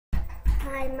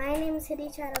Hi, my name is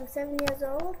Hadicha and I'm 7 years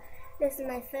old. This is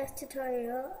my first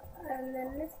tutorial and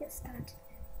then let's get started.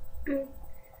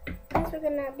 First we're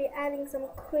going to be adding some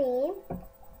cream.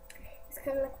 It's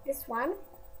kind of like this one.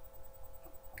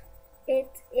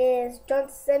 It is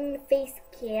Johnson Face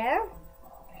Care.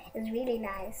 It's really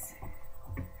nice.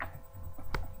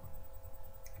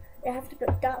 I have to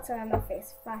put dots around my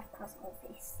face, 5 parts of my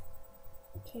face.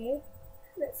 Okay,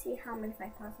 let's see how many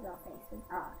 5 parts of our faces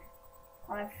are.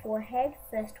 Our forehead,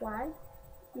 first one,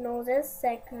 noses,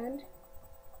 second,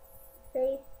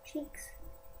 face, cheeks,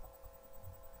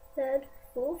 third,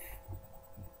 fourth,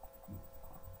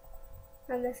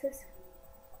 and this is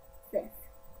fifth.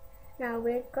 Now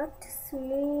we've got to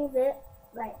smooth it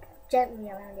like gently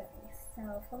around your face.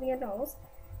 So from your nose,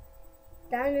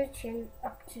 down your chin,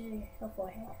 up to your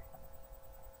forehead.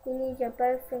 You need your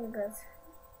both fingers.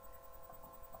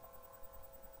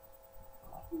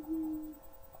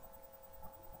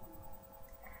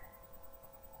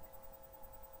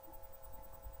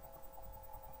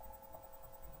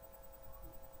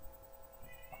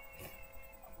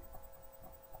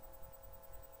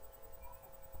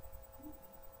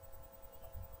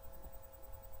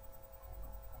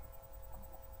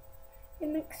 It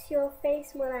makes your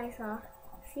face more nicer.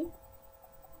 See?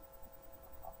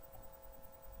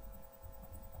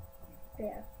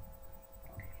 There.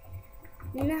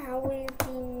 Now we're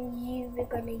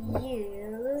gonna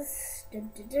use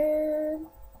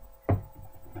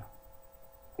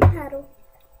paddle.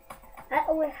 I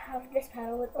always have this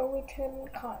paddle with only 10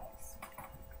 colors.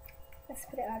 Let's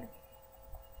put it on.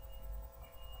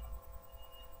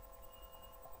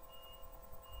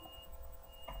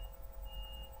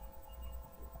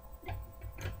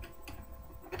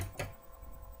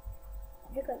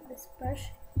 I got this brush.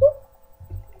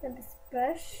 And this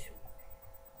brush.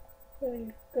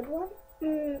 Really good one.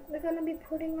 We're gonna be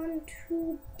putting on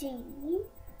 2D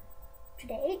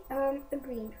today. A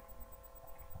green.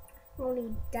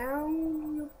 Only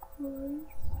down your crease.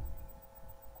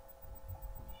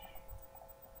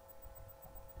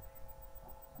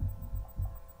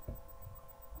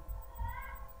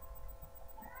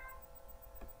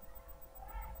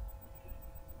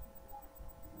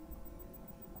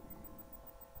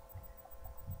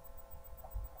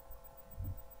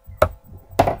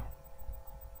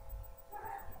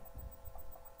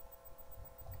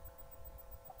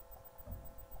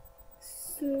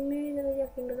 Smooth it with your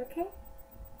fingers, okay?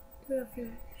 We're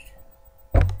finished.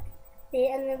 Okay,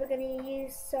 and then we're going to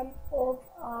use some of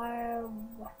our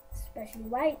especially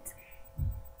white.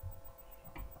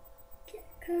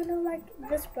 Kind of like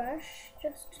this brush,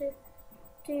 just to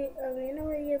do, you know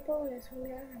where your bone is from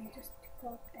your eye, just to go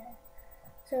up there.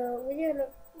 So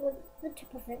with the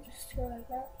tip of it, just go like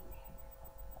that.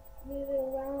 Move it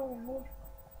around.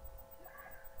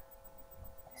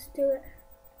 Just do it.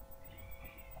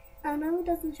 I know it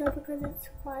doesn't show because it's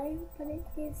white, but it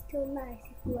is still nice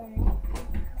if you wear it.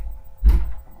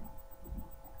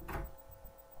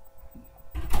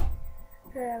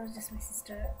 That was just my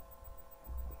sister.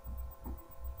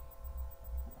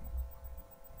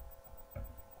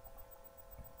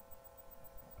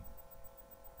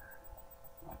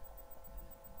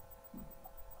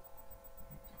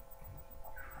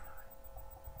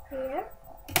 Here.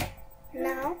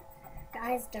 Now the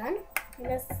eye's done.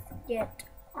 Let's get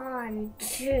on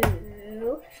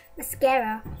to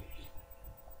mascara.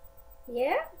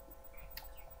 Yeah,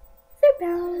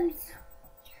 £3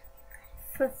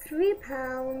 for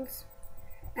 £3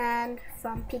 and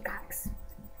from Peacocks,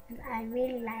 and I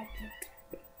really like it.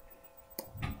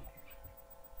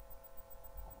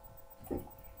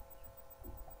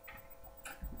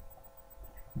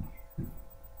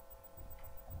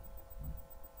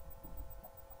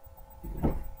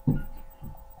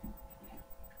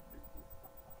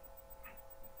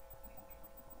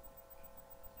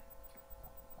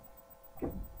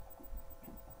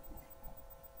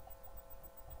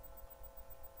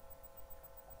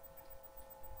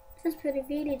 Just put it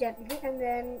really gently and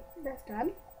then that's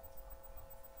done.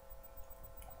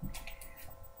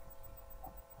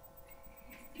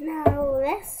 Now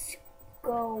let's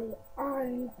go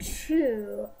on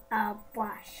to our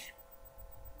brush.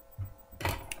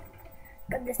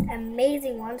 Got this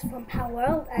amazing ones from Power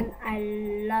World and I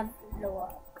love the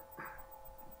work.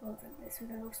 Look at this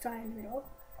with a little star in the middle.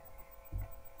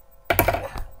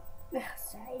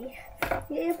 Sorry.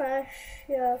 Your brush,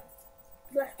 your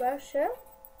blush brush, yeah?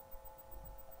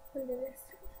 Under this.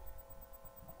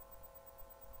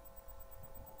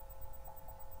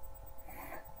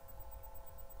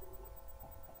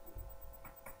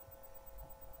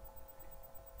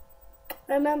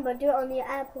 Remember, do it on the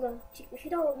apple of cheek. If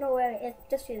you don't know where it is,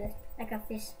 just do this, like a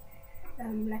fish.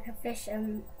 like a fish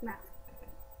mouth.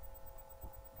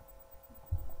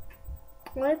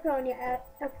 I'm gonna put on your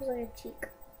apples on your cheek.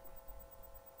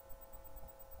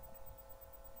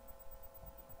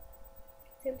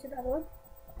 Same to the other one.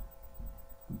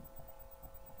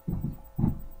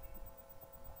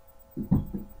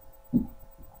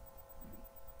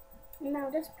 Now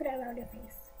just put it around your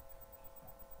face.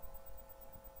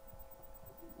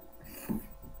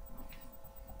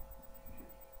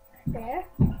 There.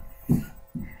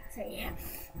 So yeah.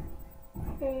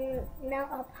 Now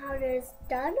our powder is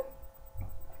done.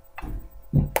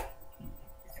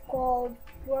 It's called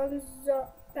bronzer.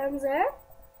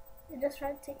 I just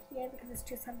try to take here because it's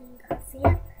too something you can't see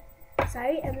it.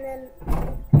 Sorry. And then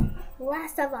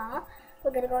last of all,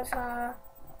 we're gonna go to our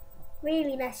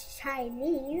really nice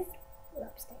Chinese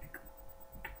lipstick.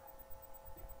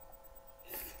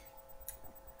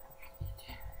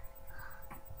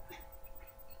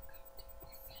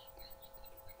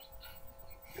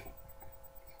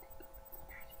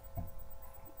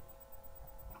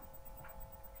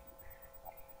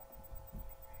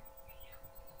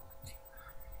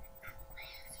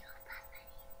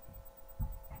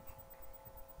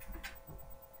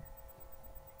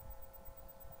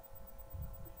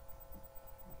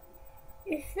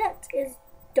 If that is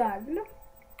done,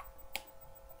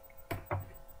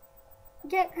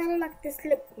 get kind of like this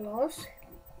lip gloss.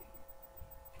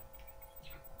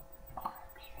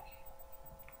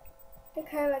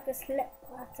 Get kind of like this lip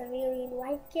gloss. I really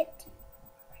like it.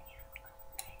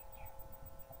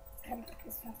 It's kind of like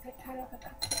this one, so kind of like a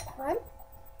cupcake one.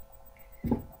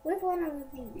 With one of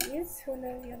these, one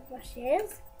of your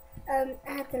brushes,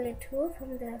 add the lid tool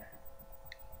from the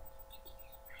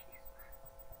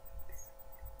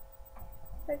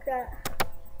like that.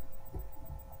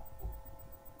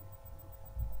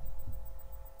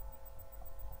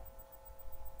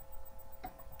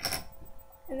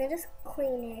 And then just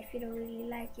clean it if you don't really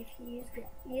like it. If you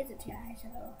use it to your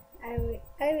eyeshadow.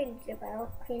 I really do, but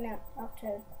I'll clean it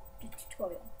after the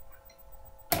tutorial.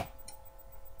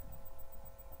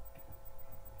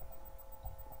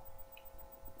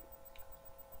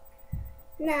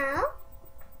 Now,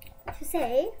 to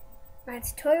say my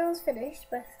tutorial is finished,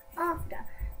 but after,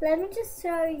 let me just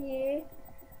show you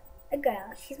a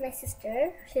girl. She's my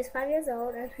sister. She's 5 years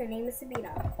old and her name is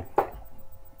Sabina.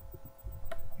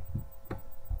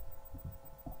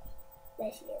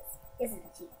 There she is. Isn't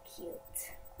she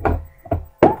cute?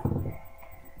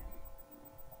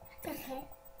 Okay.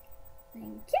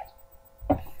 Thank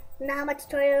you. Now my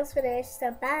tutorial is finished,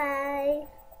 so bye.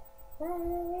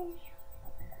 Bye.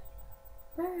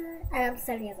 Bye. And I'm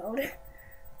 7 years old.